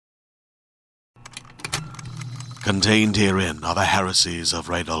Contained herein are the heresies of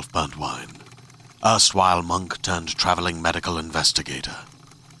Radolf Burntwine, erstwhile monk turned traveling medical investigator.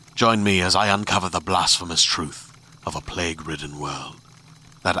 Join me as I uncover the blasphemous truth of a plague-ridden world,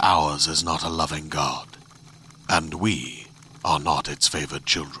 that ours is not a loving God, and we are not its favored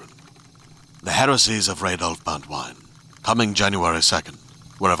children. The heresies of Radolf Burntwine, coming January 2nd,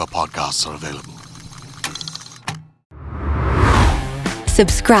 wherever podcasts are available.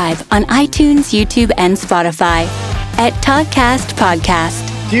 Subscribe on iTunes, YouTube, and Spotify at Toddcast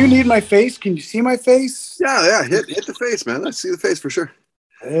Podcast. Do you need my face? Can you see my face? Yeah. Hit the face, man. Let's see the face for sure.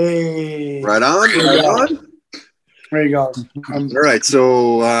 Hey. Right on. There you go. All right.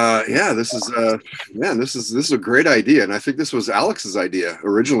 So, this is a great idea, and I think this was Alex's idea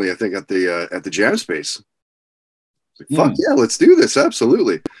originally. I think at the Jam Space. Fuck yeah, let's do this.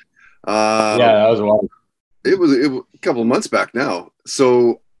 Absolutely. That was a while. It was a couple of months back now.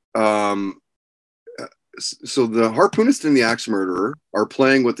 So, the Harpoonist and the Axe Murderer are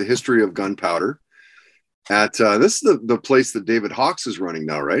playing with the history of Gunpowder at this is the place that David Hawkes is running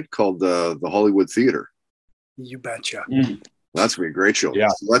now, right? Called the Hollywood Theater. You betcha. That's gonna be a great show. Yeah,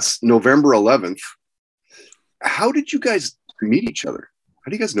 so that's November 11th. How did you guys meet each other? How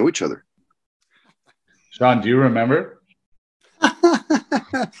do you guys know each other? Sean, do you remember?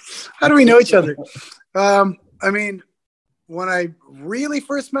 How do we know each other? I mean, when I really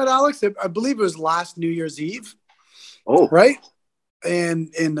first met Alex, I believe it was last New Year's Eve. Oh, right.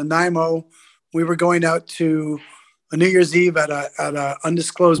 And in Nanaimo, we were going out to a New Year's Eve at a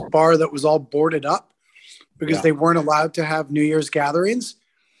undisclosed bar that was all boarded up because they weren't allowed to have New Year's gatherings.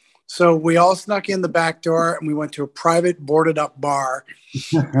 So we all snuck in the back door and we went to a private boarded up bar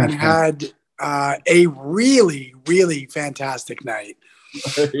and had a really, really fantastic night.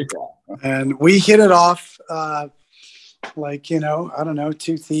 And we hit it off like, I don't know,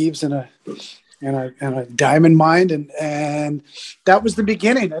 two thieves and a diamond mine. And that was the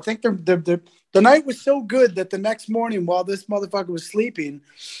beginning. I think the night was so good that the next morning while this motherfucker was sleeping,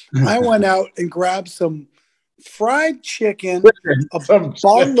 I went out and grabbed some fried chicken, a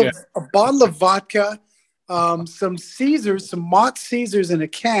bottle of vodka, some Caesars, some Mott Caesars in a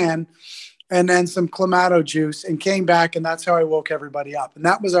can, and then some Clamato juice, and came back, and that's how I woke everybody up. And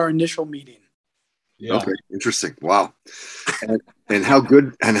that was our initial meeting. Yeah. Okay, interesting. Wow. And how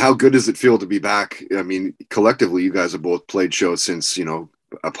good does it feel to be back? I mean, collectively, you guys have both played shows since,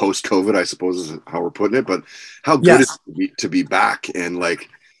 a post-COVID, I suppose is how we're putting it. But how good is it to be back? And like,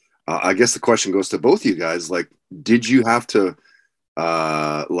 I guess the question goes to both of you guys. Like, did you have to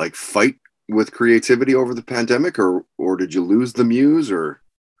fight with creativity over the pandemic, or did you lose the muse? Or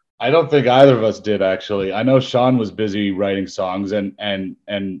I don't think either of us did, actually. I know Sean was busy writing songs, and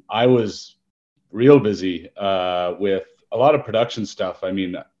I was real busy with a lot of production stuff. I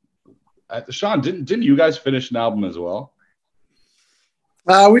mean, Sean, didn't you guys finish an album as well?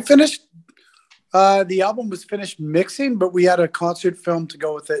 We finished. The album was finished mixing, but we had a concert film to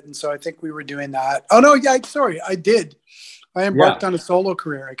go with it, and so I think we were doing that. Oh no, yeah, sorry, I did. I embarked on a solo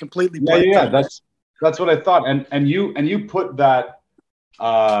career. I completely that's what I thought. And you put that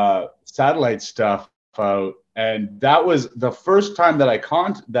satellite stuff out, and that was the first time that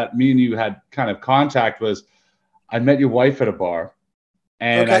that me and you had kind of contact. Was I met your wife at a bar,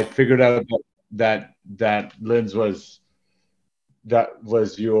 and I figured out that Lynn's was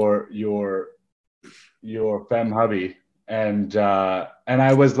your femme hubby, and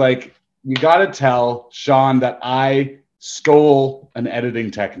I was like, you got to tell Sean that I stole an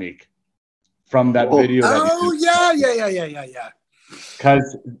editing technique from that video. Yeah.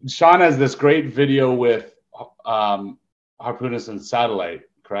 Because Sean has this great video with Harpoonist and Satellite,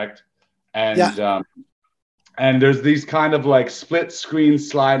 correct? And and there's these kind of like split screen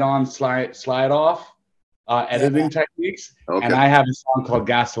slide on, slide off editing techniques. Okay. And I have a song called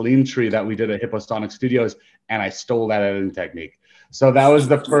Gasoline Tree that we did at Hipposonic Studios, and I stole that editing technique. So that was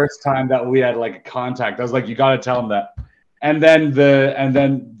the first time that we had like a contact. I was like, you got to tell him that. And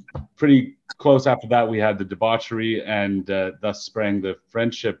then pretty close after that, we had the debauchery, and thus sprang the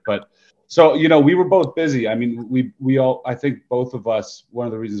friendship. But so, we were both busy. I mean, we all, I think both of us, one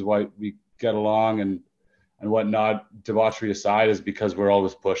of the reasons why we get along and whatnot, debauchery aside, is because we're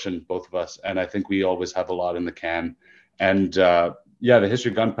always pushing, both of us. And I think we always have a lot in the can. And the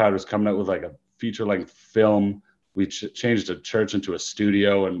history of Gunpowder is coming out with like a feature-length film. We changed a church into a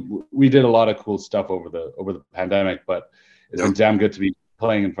studio, and we did a lot of cool stuff over the pandemic, but it's been damn good to be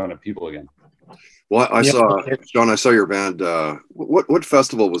playing in front of people again. Well, I saw, John, I saw your band. What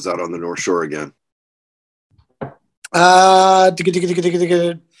festival was that on the North Shore again?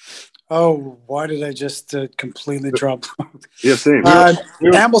 Oh, why did I just completely drop? Yeah, same.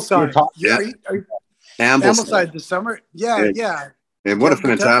 Ambleside. Ambleside this summer. Yeah, yeah. And what a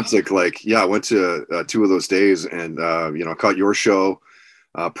fantastic, I went to 2 of those days and, caught your show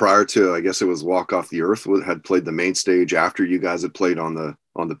prior to, I guess it was Walk Off the Earth, had played the main stage after you guys had played on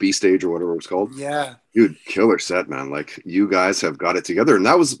the B stage or whatever it was called. Yeah. Dude, killer set, man. Like, you guys have got it together. And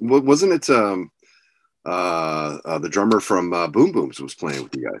that wasn't it the drummer from Boom Booms was playing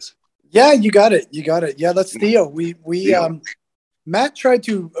with you guys? Yeah, you got it. Yeah, that's Theo. Matt tried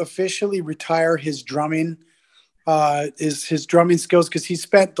to officially retire his drumming his drumming skills because he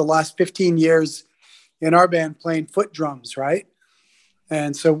spent the last 15 years in our band playing foot drums, right?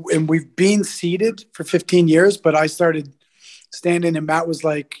 And we've been seated for 15 years, but I started standing and Matt was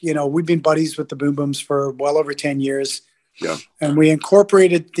like, we've been buddies with the Boom Booms for well over 10 years. Yeah. And we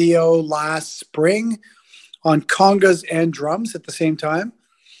incorporated Theo last spring on congas and drums at the same time.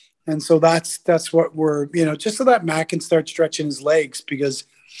 And so that's what we're, just so that Matt can start stretching his legs, because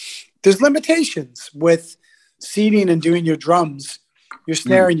there's limitations with seating and doing your drums, your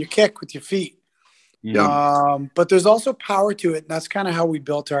snare and your kick with your feet. Yeah. But there's also power to it. And that's kind of how we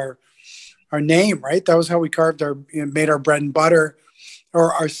built our name, right? That was how we carved made our bread and butter,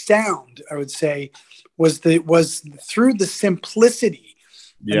 or our sound, I would say, was through the simplicity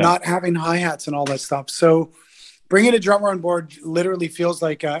and not having hi-hats and all that stuff. So bringing a drummer on board literally feels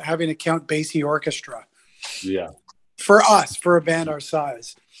like having a Count Basie orchestra. Yeah. For us, for a band our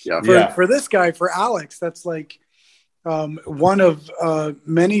size. Yeah. For this guy, for Alex, that's like one of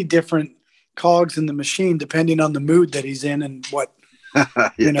many different cogs in the machine, depending on the mood that he's in and what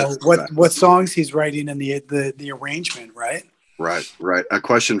what songs he's writing and the arrangement, right? Right. A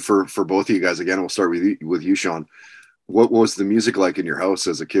question for both of you guys. Again, we'll start with you, Sean. What was the music like in your house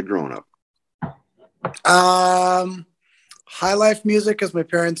as a kid growing up? High life music, because my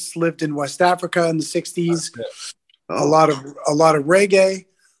parents lived in West Africa in the 60s. A lot of reggae,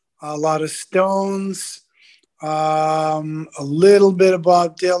 a lot of Stones, a little bit of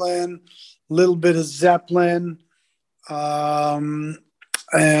Bob Dylan, a little bit of Zeppelin, and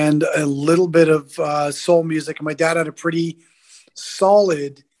a little bit of soul music. And my dad had a pretty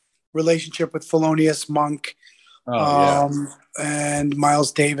solid relationship with Thelonious Monk and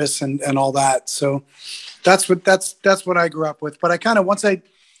Miles Davis and all that. So that's what I grew up with. But I kind of, once I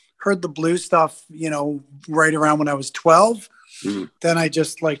heard the blues stuff, right around when I was 12, then I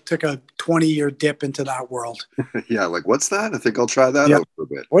just took a 20-year dip into that world. Yeah. Like, what's that? I think I'll try that out for a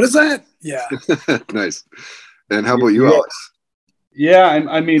bit. What is that? Yeah. Nice. And how about you, Alex? Yeah.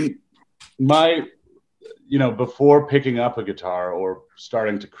 I mean, before picking up a guitar or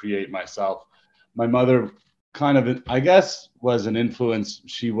starting to create myself, my mother kind of, I guess, was an influence.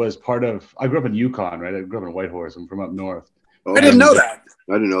 She was part of, I grew up in Yukon, right? I grew up in Whitehorse. I'm from up north. Oh, I didn't know that.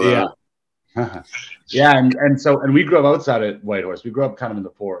 I didn't know that. Yeah. Yeah, and we grew up outside of Whitehorse. We grew up kind of in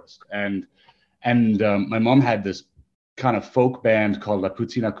the forest, and my mom had this kind of folk band called La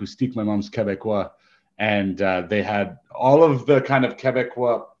Poutine Acoustique. My mom's Québécois, and they had all of the kind of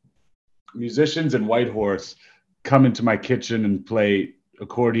Québécois musicians in Whitehorse come into my kitchen and play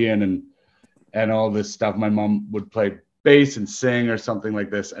accordion and all this stuff. My mom would play bass and sing or something like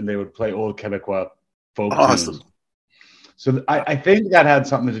this, and they would play old Québécois folk tunes. So I think that had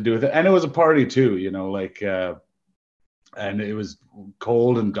something to do with it. And it was a party too, and it was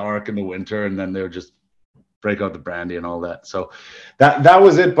cold and dark in the winter, and then they would just break out the brandy and all that. So that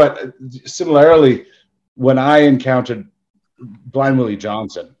was it. But similarly, when I encountered Blind Willie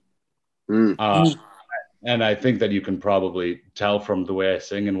Johnson, and I think that you can probably tell from the way I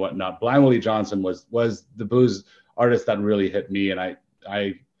sing and whatnot, Blind Willie Johnson was the blues artist that really hit me. And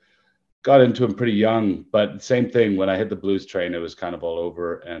I got into him pretty young, but same thing, when I hit the blues train, it was kind of all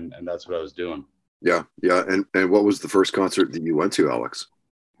over, and that's what I was doing. Yeah. And what was the first concert that you went to, Alex?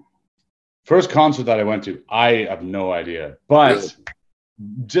 First concert that I went to, I have no idea. But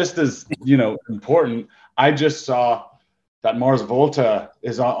just as, important, I just saw that Mars Volta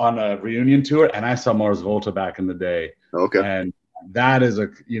is on a reunion tour, and I saw Mars Volta back in the day. Okay. And that is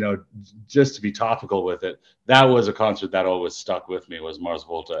just to be topical with it, that was a concert that always stuck with me, was Mars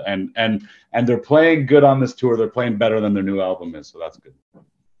Volta. And they're playing good on this tour. They're playing better than their new album is, so that's good.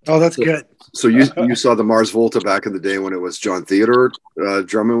 Oh, that's good. So you saw the Mars Volta back in the day when it was John Theodore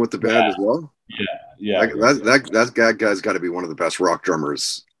drumming with the band as well? Yeah. That guy's got to be one of the best rock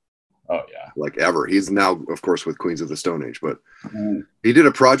drummers. Oh yeah. Ever. He's now, of course, with Queens of the Stone Age, but he did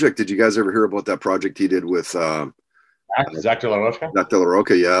a project. Did you guys ever hear about that project he did with Zach De La Rocha? Zach De La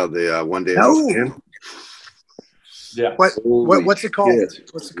Rocha, yeah. The One Day as a Lion. Yeah. What's it called?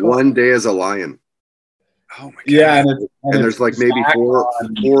 What's it called? One Day as a Lion. Oh my god. Yeah, and there's maybe four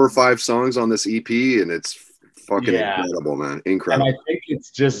or five songs on this EP, and it's fucking incredible, man. Incredible. And I think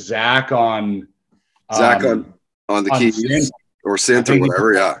it's just Zach on Zach on the keys synth, or synth or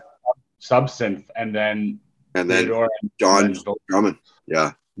whatever, yeah. Sub-synth, and then John drumming.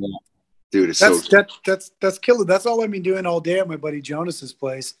 Yeah. Dude, it's that's killer. That's all I've been doing all day at my buddy Jonas's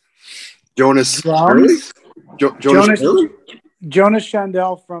place. Jonas drums. Jonas Jonas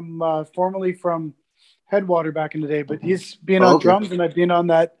Chandel from formerly from Headwater back in the day, but he's been on drums, and I've been on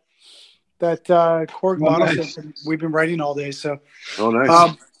that Korg model synth, and we've been writing all day. So,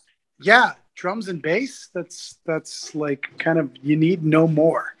 nice. Yeah, drums and bass. That's like kind of, you need no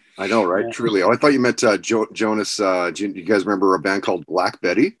more. I know, right? Yeah. Truly. Oh, I thought you meant Jonas. Do you guys remember a band called Black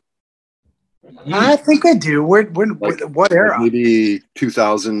Betty? I think I do. What era? Maybe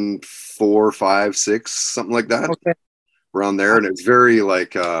 2004, 5, 6, something like that. Okay. Around there, and it's very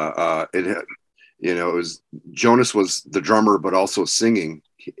like it was Jonas was the drummer, but also singing,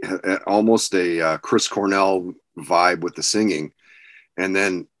 almost a Chris Cornell vibe with the singing, and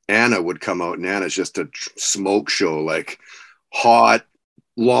then Anna would come out, and Anna's just a smoke show, like hot,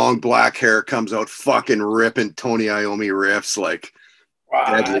 long black hair, comes out fucking ripping Tony Iommi riffs, like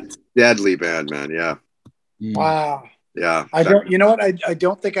deadly band, man. Yeah. Wow. Yeah. I don't. You know what? I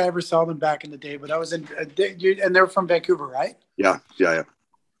don't think I ever saw them back in the day, but I was in, and they're from Vancouver, right? Yeah.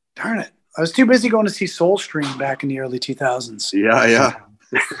 Darn it! I was too busy going to see Soulstream back in the early 2000s. Yeah.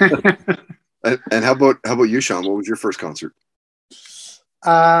 And how about you, Sean? What was your first concert?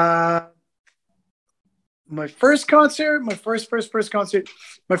 My first concert, my first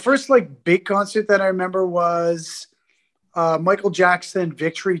like big concert that I remember was Michael Jackson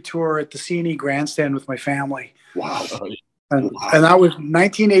Victory Tour at the C&E Grandstand with my family. Wow. And that was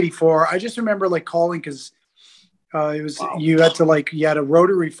 1984. I just remember like calling because it was you had a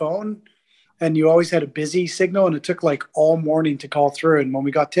rotary phone, and you always had a busy signal, and it took like all morning to call through. And when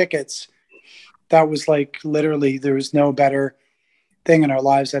we got tickets, that was like literally there was no better thing in our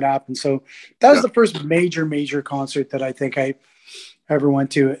lives that happened. So that was the first major concert that I think I ever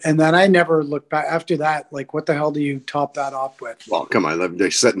went to. And then I never looked back after that. Like, what the hell do you top that off with? Well, come on.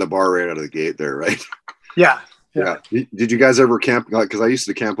 They're setting the bar right out of the gate there, right? Yeah. Did you guys ever camp? Because I used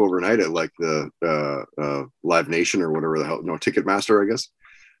to camp overnight at like the Live Nation or whatever the hell. No, Ticketmaster, I guess.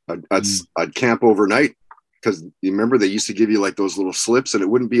 I'd camp overnight because you remember they used to give you like those little slips, and it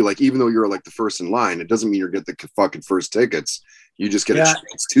wouldn't be like, even though you're like the first in line, it doesn't mean you're get the fucking first tickets. You just get a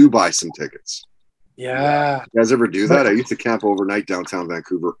chance to buy some tickets. Yeah. You guys ever do that? I used to camp overnight downtown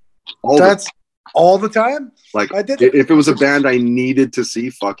Vancouver. All the time. Like I did if it was a band I needed to see,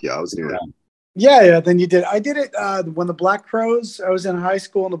 fuck yeah, I was doing it. Yeah. Then you did. I did it when the Black Crowes. I was in high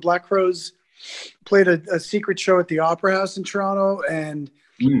school, and the Black Crowes played a secret show at the Opera House in Toronto, and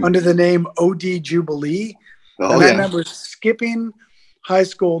under the name OD Jubilee. I remember skipping high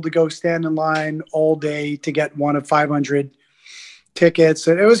school to go stand in line all day to get one of 500 tickets.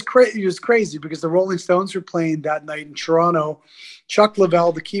 And it was crazy because the Rolling Stones were playing that night in Toronto. Chuck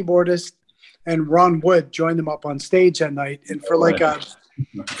Leavell, the keyboardist, and Ron Wood joined them up on stage that night. And for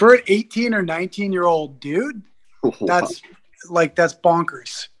an 18 or 19-year-old dude, that's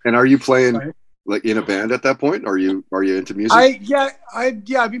bonkers. And are you playing like in a band at that point? Are you into music?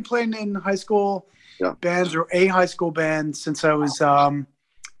 I've been playing in high school bands, or a high school band, since I was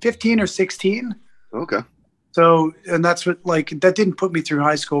 15 or 16. Okay. So, and that's what, like, that didn't put me through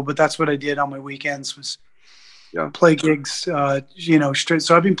high school, but that's what I did on my weekends was play gigs, straight.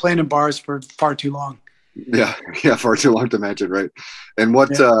 So I've been playing in bars for far too long. Yeah, far too long to imagine, right? And what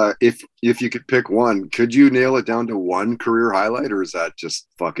if you could pick one, could you nail it down to one career highlight, or is that just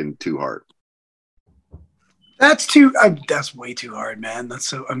fucking too hard? That's way too hard, man.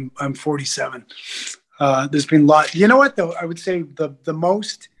 I'm 47. There's been a lot. You know what though? I would say the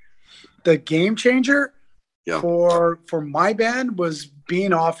game changer for my band was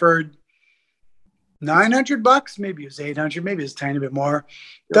being offered $900. Maybe it was $800. Maybe it was a tiny bit more.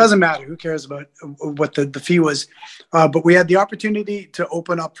 Doesn't matter. Who cares about what the fee was? But we had the opportunity to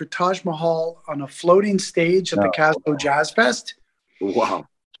open up for Taj Mahal on a floating stage at the Casco Jazz Fest. Wow.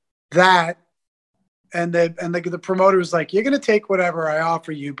 That. And the promoter was like, you're going to take whatever I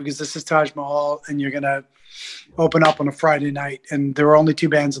offer you because this is Taj Mahal, and you're going to open up on a Friday night. And there were only 2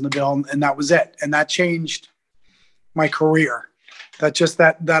 bands in the bill, and that was it. And that changed my career.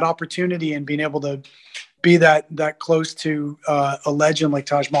 That opportunity and being able to be that close to a legend like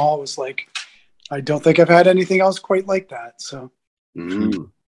Taj Mahal was like, I don't think I've had anything else quite like that. So it's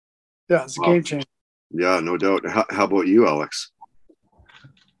a game changer. Yeah, no doubt. How about you, Alex?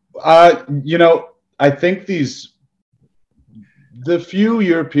 I think the few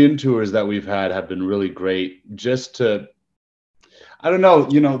European tours that we've had have been really great. Just to, I don't know,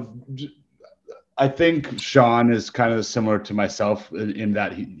 I think Sean is kind of similar to myself in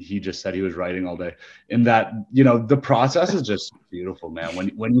that he just said he was writing all day. In that, you know, the process is just beautiful, man.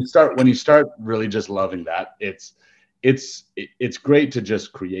 When you start really just loving that, it's great to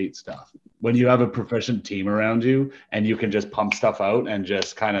just create stuff. When you have a proficient team around you and you can just pump stuff out and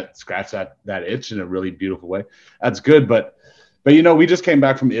just kind of scratch that itch in a really beautiful way, that's good. But you know, we just came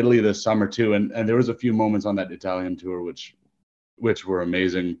back from Italy this summer too, and there was a few moments on that Italian tour which were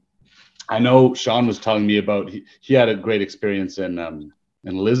amazing. I know Sean was telling me about he had a great experience in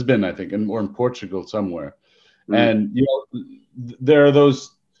Lisbon, I think, or in Portugal somewhere. And you know, there are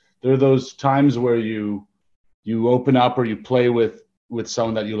those times where you open up or you play with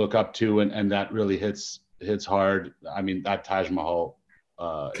someone that you look up to, and that really hits hard. I mean, that Taj Mahal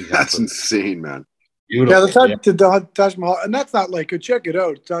that's insane, man. Beautiful. The Taj Mahal, and that's not like, check it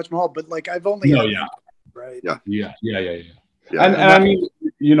out, Taj Mahal, but like I've only right? Yeah. And I mean,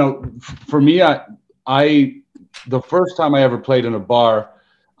 you know, for me, I the first time I ever played in a bar,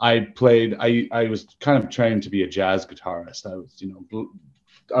 I was kind of trained to be a jazz guitarist.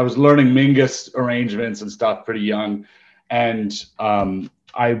 I was learning Mingus arrangements and stuff pretty young, and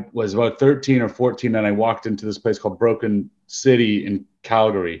I was about 13 or 14, and I walked into this place called Broken City in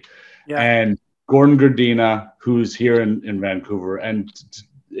Calgary, and Gordon Gardina, who's here in Vancouver, and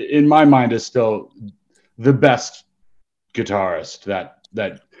in my mind is still the best guitarist that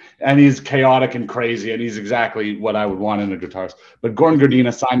and he's chaotic and crazy, and he's exactly what I would want in a guitarist. But Gordon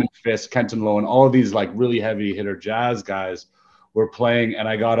Gardina, Simon Fisk, Kenton Lowen, all of these like really heavy hitter jazz guys were playing, and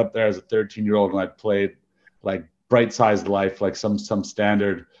I got up there as a 13-year-old and I played like Bright Sized Life, like some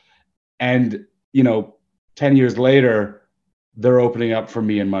standard. And you know, 10 years later, they're opening up for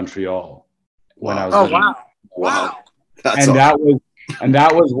me in Montreal when I was wow.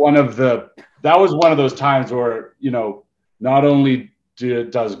 That was one of those times where, you know, not only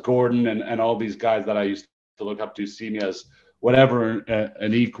does Gordon and all these guys that I used to look up to see me as whatever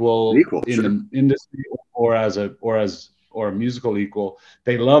an equal in sure. the industry or a musical equal.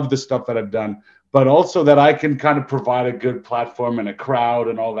 They love the stuff that I've done, but also that I can kind of provide a good platform and a crowd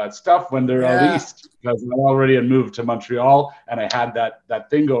and all that stuff when they're out east, because I already had moved to Montreal and I had that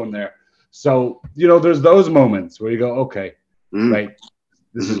thing going there. So, you know, there's those moments where you go, okay, right.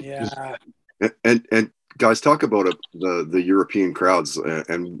 This is and guys, talk about the European crowds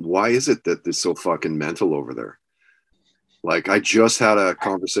and why is it that it's so fucking mental over there? Like, I just had a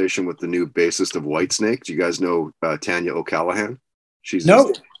conversation with the new bassist of Whitesnake. Do you guys know Tanya O'Callahan? She's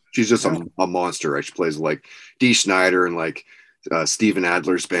just a monster. Right? She plays like Dee Snider and like Steven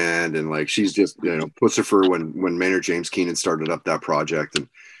Adler's band, and like she's just, you know, Pussifer when Maynard James Keenan started up that project. And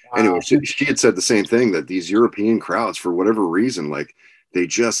anyway, she had said the same thing, that these European crowds, for whatever reason, like they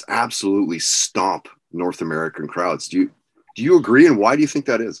just absolutely stomp North American crowds. Do you agree, and why do you think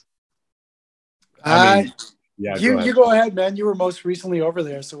that is? I mean, you go ahead, man. You were most recently over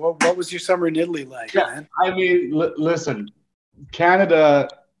there, so what was your summer in Italy like, man? I mean, listen, Canada.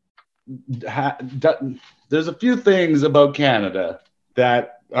 There's a few things about Canada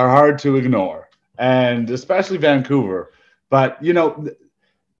that are hard to ignore, and especially Vancouver. But you know,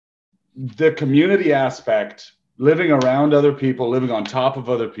 the community aspect, living around other people, living on top of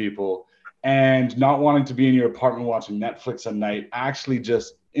other people, and not wanting to be in your apartment watching Netflix at night, actually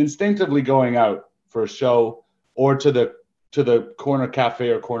just instinctively going out for a show or to the corner cafe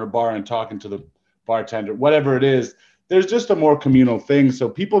or corner bar and talking to the bartender, whatever it is. There's just a more communal thing. So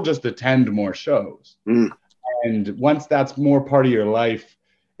people just attend more shows. And once that's more part of your life,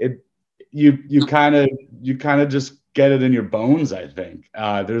 you kind of just get it in your bones, I think.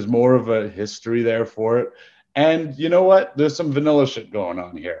 There's more of a history there for it. And you know what? There's some vanilla shit going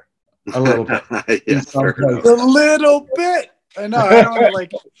on here. A little bit. A little bit. I know.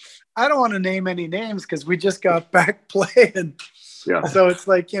 I don't want to name any names because we just got back playing. Yeah. So it's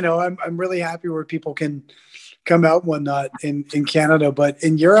like, you know, I'm really happy where people can come out and whatnot in Canada. But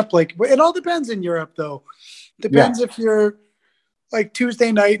in Europe, like, it all depends in Europe, though. Depends if you're like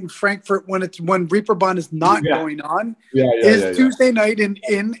Tuesday night in Frankfurt when Reeperbahn is not going on. Tuesday night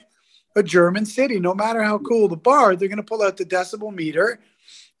in a German city. No matter how cool the bar, they're going to pull out the decibel meter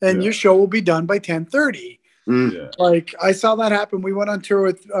and your show will be done by 10:30. Like, I saw that happen. We went on tour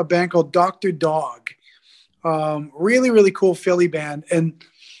with a band called Dr. Dog. Really, really cool Philly band. And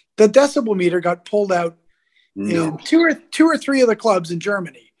the decibel meter got pulled out in two or three of the clubs in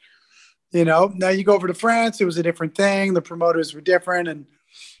Germany. You know, now you go over to France, it was a different thing. The promoters were different and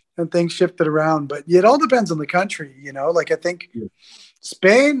things shifted around. But it all depends on the country, you know. Like, I think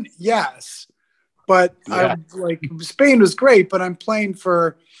Spain, yes. But Spain was great, but I'm playing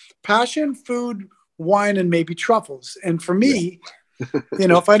for passion, food, wine, and maybe truffles. And for me, you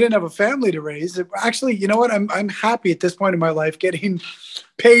know, if I didn't have a family to raise, actually, you know what? I'm happy at this point in my life getting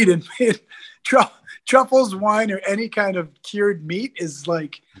paid and truffles, wine, or any kind of cured meat is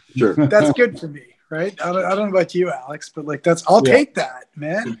like, Sure. that's good for me, right? I don't know about you, Alex, but like I'll take that,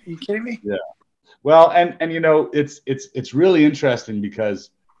 man. Are you kidding me? Yeah. Well, and you know, it's really interesting because,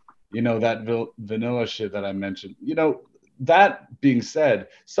 you know, that vanilla shit that I mentioned, you know, that being said,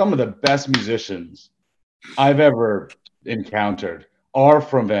 some of the best musicians I've ever encountered are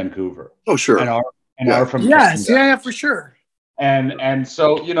from Vancouver. Oh, sure. And are from Yes, Canada. yeah, for sure. And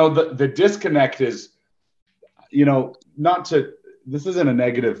so, you know, the disconnect is, you know, this isn't a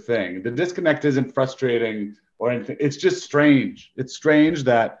negative thing. The disconnect isn't frustrating or anything. It's just strange. It's strange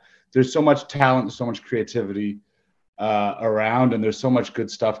that there's so much talent, so much creativity around, and there's so much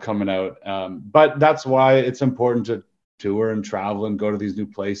good stuff coming out. But that's why it's important to tour and travel and go to these new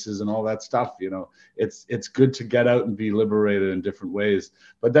places and all that stuff. You know, it's good to get out and be liberated in different ways,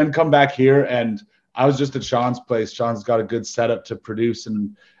 but then come back here. And I was just at Sean's place. Sean's got a good setup to produce,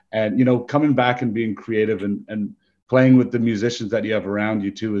 and you know, coming back and being creative and playing with the musicians that you have around you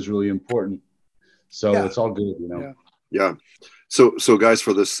too is really important. So it's all good, you know. Yeah. So guys,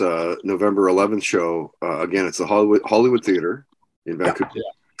 for this November 11th show, again, it's the Hollywood Theater in Vancouver. Yeah.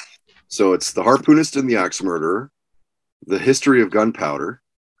 So it's the Harpoonist and the Axe Murderer, the history of Gunpowder.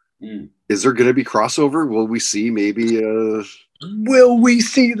 Is there going to be crossover? Will we see maybe? Will we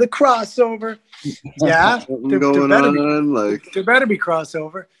see the crossover? Yeah, there better be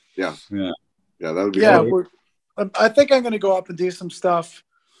crossover. Yeah, that would be. Yeah, I think I'm going to go up and do some stuff.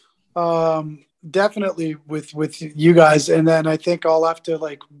 Definitely with you guys, and then I think I'll have to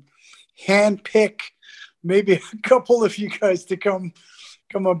like hand pick maybe a couple of you guys to come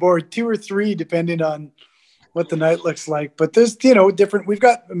on board, 2 or 3 depending on what the night looks like. But there's, you know, different. We've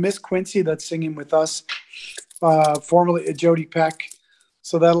got Miss Quincy that's singing with us, formerly Jody Peck,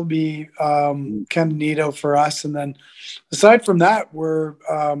 so that'll be kind of neato for us. And then aside from that,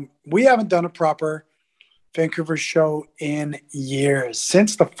 we haven't done a proper Vancouver show in years,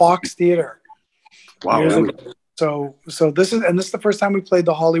 since the Fox Theater. Wow. So this is the first time we played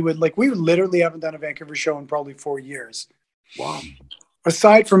the Hollywood. Like, we literally haven't done a Vancouver show in probably 4 years. Wow.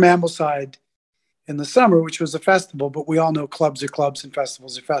 Aside from Ambleside in the summer, which was a festival, but we all know clubs are clubs and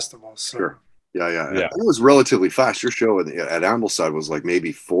festivals are festivals. So. Sure. Yeah. It was relatively fast. Your show at Ambleside was like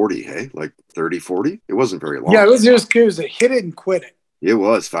maybe 40, hey? Like 30, 40? It wasn't very long. Yeah, it was a hit it and quit it. It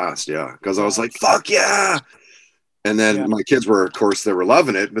was fast, yeah. Because I was like, fuck yeah. And then my kids were, of course, they were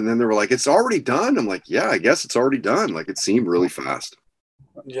loving it. But then they were like, it's already done. I'm like, yeah, I guess it's already done. Like, it seemed really fast.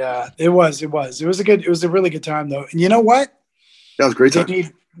 Yeah, it was. It was a really good time, though. And you know what? That was a great time.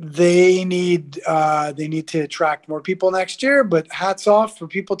 They need to attract more people next year, but hats off for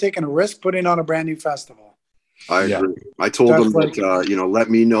people taking a risk putting on a brand new festival. I agree. I told them that, you know,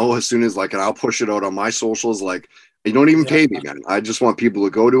 let me know as soon as, like, and I'll push it out on my socials. Like, you don't even pay me, man. I just want people to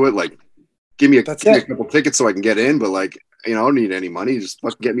go to it. Like, give me a couple tickets so I can get in, but, like, you know, I don't need any money. Just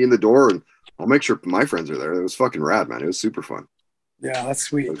fucking get me in the door, and I'll make sure my friends are there. It was fucking rad, man. It was super fun. Yeah, that's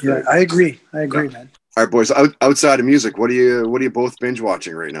sweet. Yeah, I agree, man. All right, boys. Outside of music, what are you both binge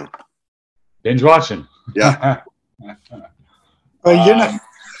watching right now? Binge watching. Yeah. Oh, you're not.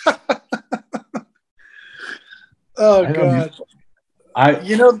 Oh God.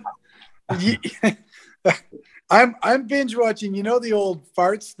 I'm binge watching. You know, the old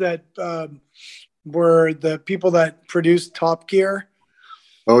farts that were the people that produced Top Gear.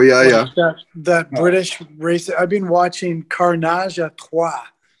 Oh yeah. That British race. I've been watching Carnage à Trois.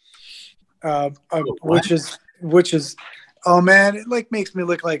 Which is, oh man, it like makes me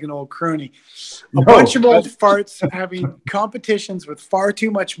look like an old crony. A bunch of old farts having competitions with far too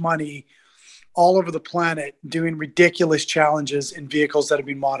much money all over the planet, doing ridiculous challenges in vehicles that have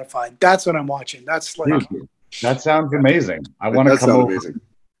been modified. That's what I'm watching. That's like, that sounds amazing. I want to come over. Amazing.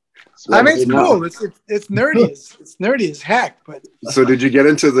 I mean, it's cool. It's nerdy. It's nerdy as heck. But so, did you get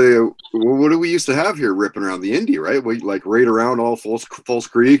into what do we used to have here ripping around the Indy, right? We like raid around all False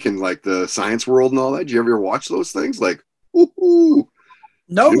Creek and like the Science World and all that. Did you ever watch those things? Like, no,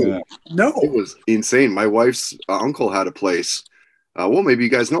 it was insane. My wife's uncle had a place. Well, maybe you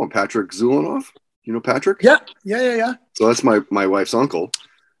guys know him, Patrick Zulanoff. You know Patrick? Yeah. So that's my wife's uncle,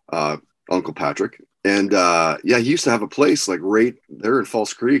 Uncle Patrick. And he used to have a place like right there in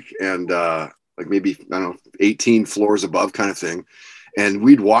False Creek, and like maybe, I don't know, 18 floors above kind of thing. And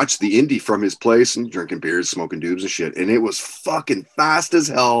we'd watch the Indy from his place and drinking beers, smoking doobs and shit. And it was fucking fast as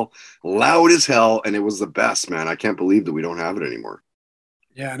hell, loud as hell, and it was the best, man. I can't believe that we don't have it anymore.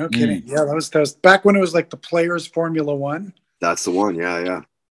 Yeah, no kidding. Yeah, that was back when it was like the Players Formula One. That's the one. Yeah.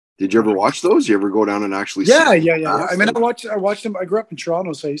 Did you ever watch those? You ever go down and actually? Yeah. I mean, I watched them. I grew up in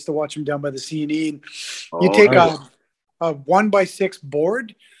Toronto, so I used to watch them down by the CNE. And you take a 1x6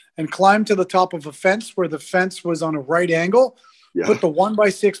 board and climb to the top of a fence where the fence was on a right angle. Yeah. Put the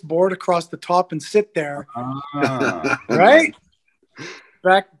 1x6 board across the top and sit there. Right?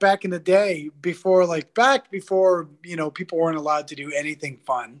 Back in the day, before people weren't allowed to do anything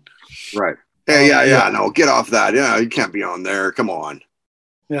fun. Right. Hey, no, get off that. Yeah, you can't be on there. Come on.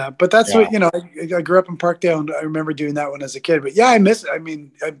 Yeah, but that's what, I grew up in Parkdale and I remember doing that when I was a kid. But yeah, I miss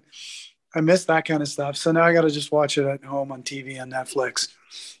that kind of stuff. So now I got to just watch it at home on TV on Netflix.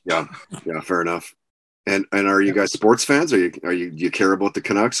 Yeah, fair enough. And are you guys sports fans? Do you care about the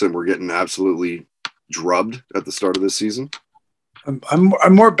Canucks and we're getting absolutely drubbed at the start of this season? I'm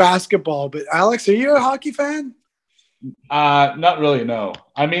more basketball, but Alex, are you a hockey fan? Not really, no.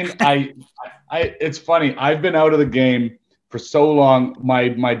 I mean, I it's funny. I've been out of the game for so long.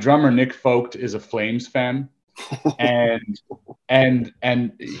 My drummer Nick Vogt is a Flames fan, and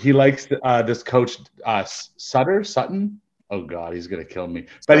he likes this coach Sutton. Oh God, he's gonna kill me.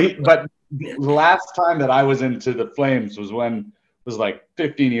 But the last time that I was into the Flames was like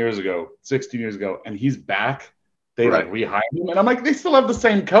 15 years ago, 16 years ago, and he's back. They rehired him, and I'm like, they still have the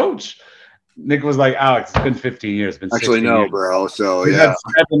same coach. Nick was like, Alex, it's been 15 years. Been actually no, years. Bro. So we had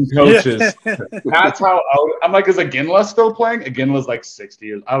 7 coaches. That's how I'm like, is Aginla still playing? Aginla's like 60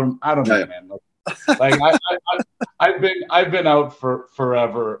 years. I don't know, man. Like I've been out for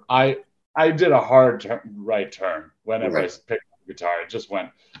forever. I did a hard right turn whenever I picked up the guitar. It just went.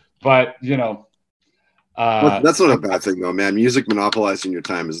 But that's not a bad thing though, man. Music monopolizing your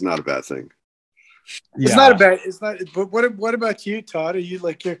time is not a bad thing. It's not a bad. It's not. But what about you, Todd? Are you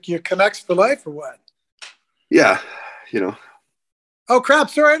like your Canucks for life or what? Yeah, Oh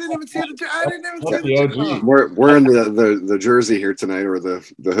crap! Sorry, I didn't even see the. We're in the jersey here tonight, or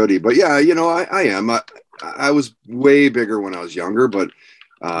the hoodie. But yeah, I am. I was way bigger when I was younger, but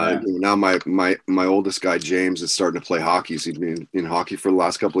now my oldest guy James is starting to play hockey. So he's been in hockey for the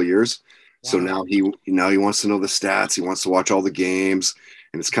last couple of years. Wow. So now he wants to know the stats. He wants to watch all the games.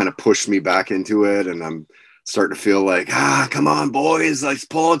 And it's kind of pushed me back into it, and I'm starting to feel like, come on, boys, let's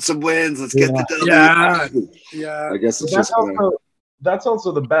pull out some wins, let's get the W. Yeah. I guess it's that's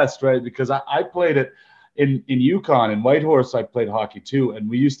also the best, right? Because I played it in Yukon, in Whitehorse. I played hockey too, and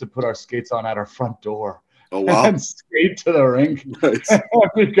we used to put our skates on at our front door. Oh wow! And skate to the rink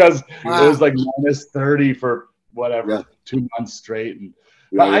because it was like -30 for 2 months straight. And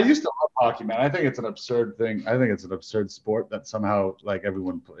but I used to love hockey, man. I think it's an absurd thing. I think it's an absurd sport that somehow like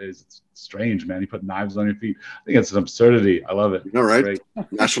everyone plays. It's strange, man. You put knives on your feet. I think it's an absurdity. I love it. All right,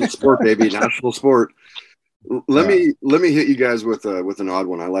 national sport, baby, national sport. Let me hit you guys with an odd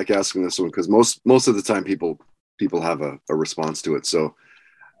one. I like asking this one because most of the time people have a response to it. So,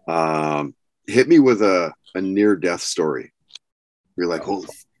 hit me with a near death story. You're like, holy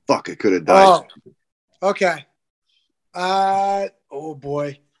fuck, I could have died. Oh, okay. Oh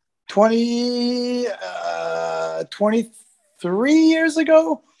boy, 23 years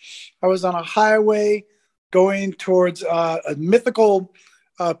ago, I was on a highway going towards a mythical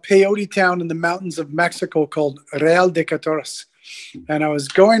peyote town in the mountains of Mexico called Real de Catorce. And I was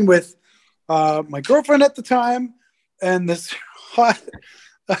going with my girlfriend at the time and this hot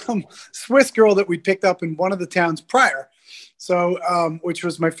Swiss girl that we picked up in one of the towns prior. So, which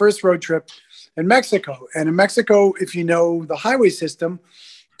was my first road trip in Mexico. And in Mexico, if you know the highway system,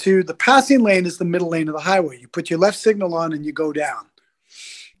 to the passing lane is the middle lane of the highway. You put your left signal on and you go down.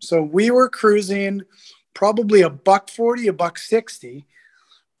 So we were cruising probably $140, $160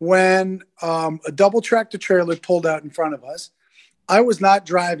 when a double tractor trailer pulled out in front of us. I was not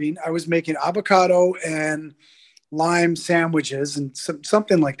driving. I was making avocado and lime sandwiches and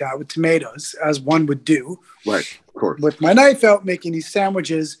something like that with tomatoes, as one would do. Right, of course. With my knife out making these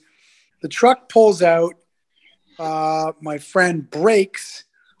sandwiches. The truck pulls out. My friend brakes.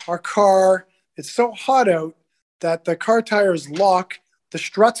 Our car, it's so hot out that the car tires lock. The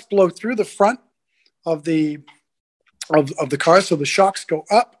struts blow through the front of the car, so the shocks go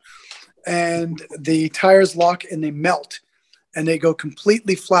up, and the tires lock and they melt, and they go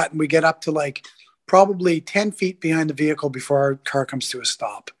completely flat. And we get up to like probably 10 feet behind the vehicle before our car comes to a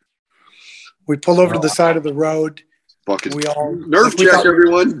stop. We pull over to the side of the road. Fucking we all nerve check,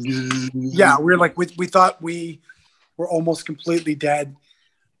 everyone. Yeah, we were like, we thought we were almost completely dead.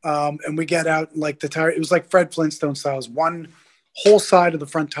 And we get out, like the tire, it was like Fred Flintstone styles. One whole side of the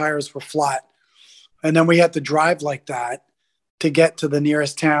front tires were flat. And then we had to drive like that to get to the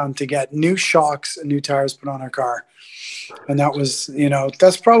nearest town to get new shocks and new tires put on our car. And that was,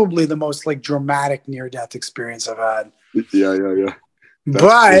 that's probably the most like dramatic near-death experience I've had. Yeah.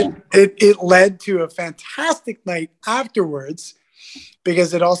 But cool. it led to a fantastic night afterwards,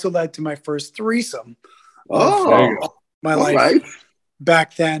 because it also led to my first threesome of my life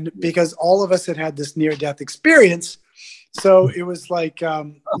back then, because all of us had this near-death experience. So it was like,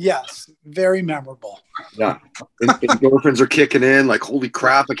 yes, very memorable. Yeah. Endorphins are kicking in. Like, holy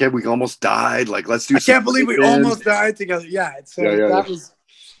crap, we almost died. Like, let's do I can't believe we almost died together. Yeah.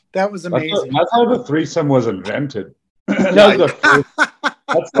 That was amazing. That's how the threesome was invented.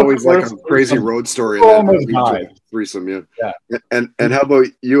 That's always like a crazy road story. Almost died. Threesome, yeah. And how about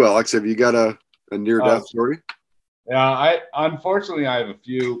you, Alex? Have you got a near-death story? Yeah, unfortunately I have a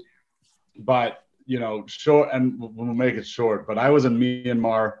few, but short, and we'll make it short. But I was in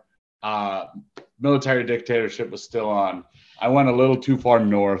Myanmar. Military dictatorship was still on. I went a little too far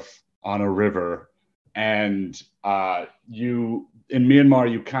north on a river, and in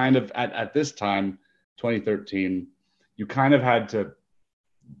Myanmar, you kind of at this time, 2013, you kind of had to.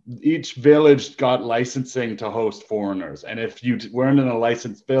 Each village got licensing to host foreigners, and if you weren't in a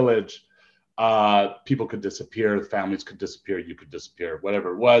licensed village, people could disappear, families could disappear, you could disappear,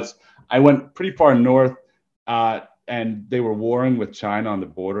 whatever it was. I went pretty far north, and they were warring with China on the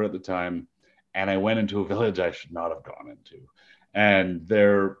border at the time. And I went into a village I should not have gone into. And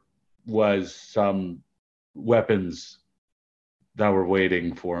there was some weapons that were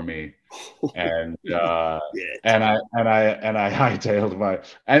waiting for me. And and I hightailed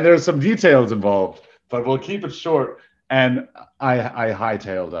and there's some details involved, but we'll keep it short. And I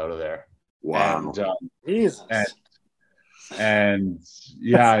hightailed out of there. Wow. Jesus. And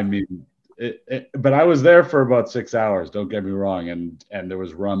yeah, I mean, but I was there for about 6 hours. Don't get me wrong, and there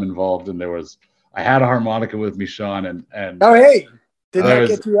was rum involved, and I had a harmonica with me, Sean, and oh hey, did that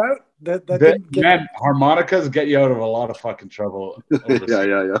get you out? Man, harmonicas get you out of a lot of fucking trouble.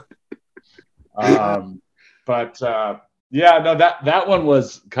 Yeah. But yeah, no, that one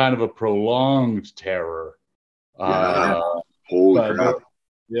was kind of a prolonged terror. Holy crap!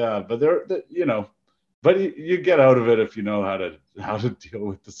 But you get out of it if you know how to deal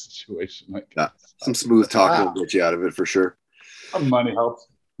with the situation. Like some smooth talk will get you out of it for sure. Some money helps.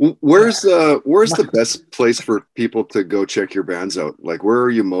 Where's the best place for people to go check your bands out? Like, where are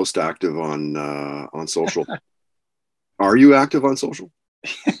you most active on social? Are you active on social?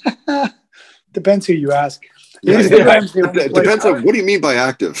 Depends who you ask. It depends on what do you mean by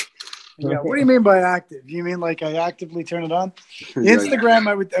active? Yeah, what do you mean by active? You mean like I actively turn it on? Instagram,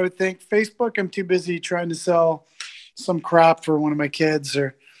 I would think. Facebook, I'm too busy trying to sell some crap for one of my kids,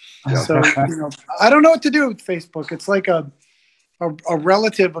 so I don't know what to do with Facebook. It's like a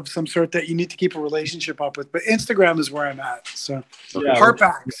relative of some sort that you need to keep a relationship up with. But Instagram is where I'm at. So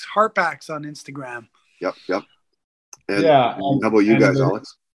Harpax on Instagram. Yep. And how about you guys,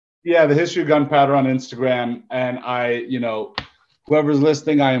 Alex? Yeah, the History of Gunpowder on Instagram, and whoever's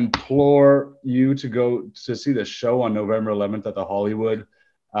listening, I implore you to go to see the show on November 11th at the Hollywood.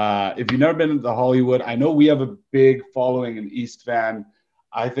 If you've never been to the Hollywood, I know we have a big following in East Van.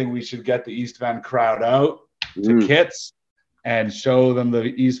 I think we should get the East Van crowd out to Kits and show them the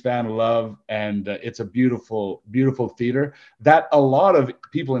East Van love. And it's a beautiful, beautiful theater that a lot of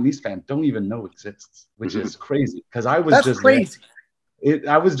people in East Van don't even know exists, which is crazy. Because I was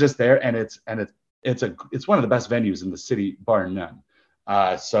I was just there, and it's one of the best venues in the city, bar none.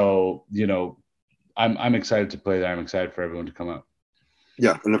 So I'm excited to play there. I'm excited for everyone to come out.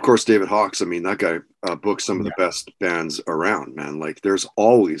 Yeah, and of course David Hawks. I mean, that guy books some of the best bands around, man. Like, there's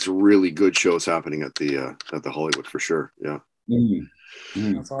always really good shows happening at the Hollywood for sure. Yeah.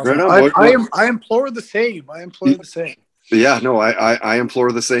 That's awesome. Right on, I implore the same. Yeah, no, I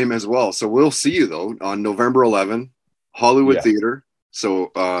implore the same as well. So we'll see you though on November 11th, Hollywood Theater.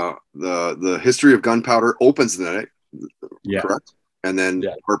 So the History of Gunpowder opens the night, correct? And then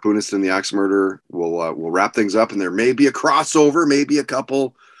Harpoonist and the Axe Murder will wrap things up, and there may be a crossover, maybe a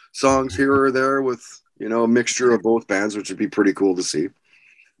couple songs here or there with a mixture of both bands, which would be pretty cool to see.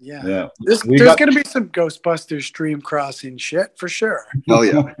 Yeah. There's going to be some Ghostbusters stream crossing shit for sure. Oh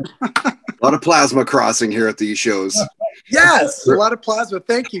yeah, a lot of plasma crossing here at these shows. Yes, a lot of plasma.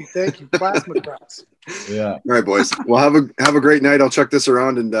 Thank you, plasma cross. Yeah. All right, boys. Well, have a great night. I'll check this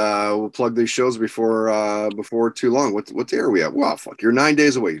around, and we'll plug these shows before too long. What day are we at? Wow, fuck! You're 9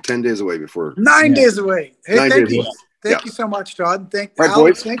 days away. 10 days away before. 9 days away. Hey, thank you. Thank you so much, Todd.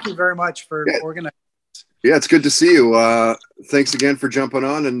 Alex, thank you very much for organizing. Yeah, it's good to see you. Thanks again for jumping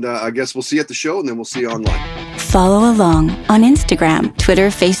on, and I guess we'll see you at the show, and then we'll see you online. Follow along on Instagram, Twitter,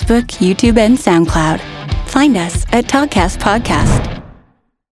 Facebook, YouTube, and SoundCloud. Find us at Toddcast Podcast.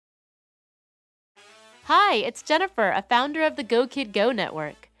 Hi, it's Jennifer, a founder of the Go Kid Go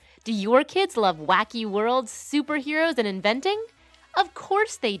Network. Do your kids love wacky worlds, superheroes, and inventing? Of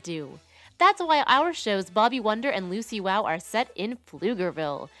course they do. That's why our shows Bobby Wonder and Lucy Wow are set in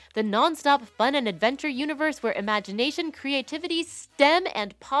Pflugerville, the non-stop fun and adventure universe where imagination, creativity, STEM,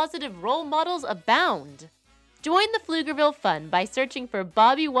 and positive role models abound. Join the Pflugerville fun by searching for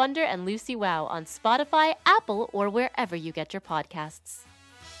Bobby Wonder and Lucy Wow on Spotify, Apple, or wherever you get your podcasts.